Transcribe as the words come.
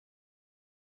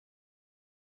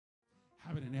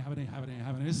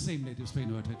The same natives pay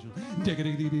no attention.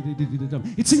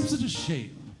 It seems such a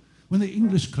shame when the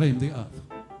English claim the earth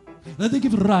that they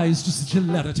give rise to such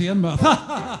hilarity and mirth.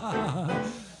 Oh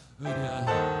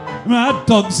dear. Mad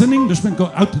dogs and Englishmen go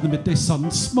out in the midday sun.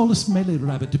 Smallest Malay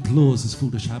rabbit deplores his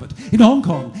foolish habit. In Hong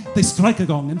Kong, they strike a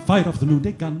gong and fire off the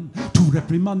noonday gun to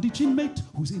reprimand each inmate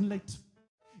who's in late.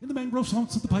 In the mangrove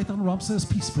swamps of the Python romps, there's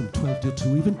peace from 12 till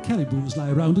 2. Even caribous lie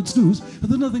around and snooze, but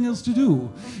there's nothing else to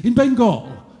do. In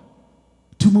Bengal,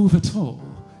 to move at all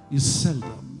is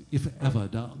seldom, if ever,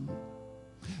 done.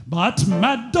 But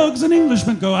mad dogs and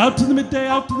Englishmen go out in the midday,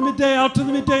 out in the midday, out in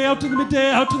the midday, out in the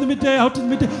midday, out in the midday, out in the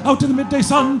midday, out in the midday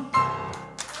sun.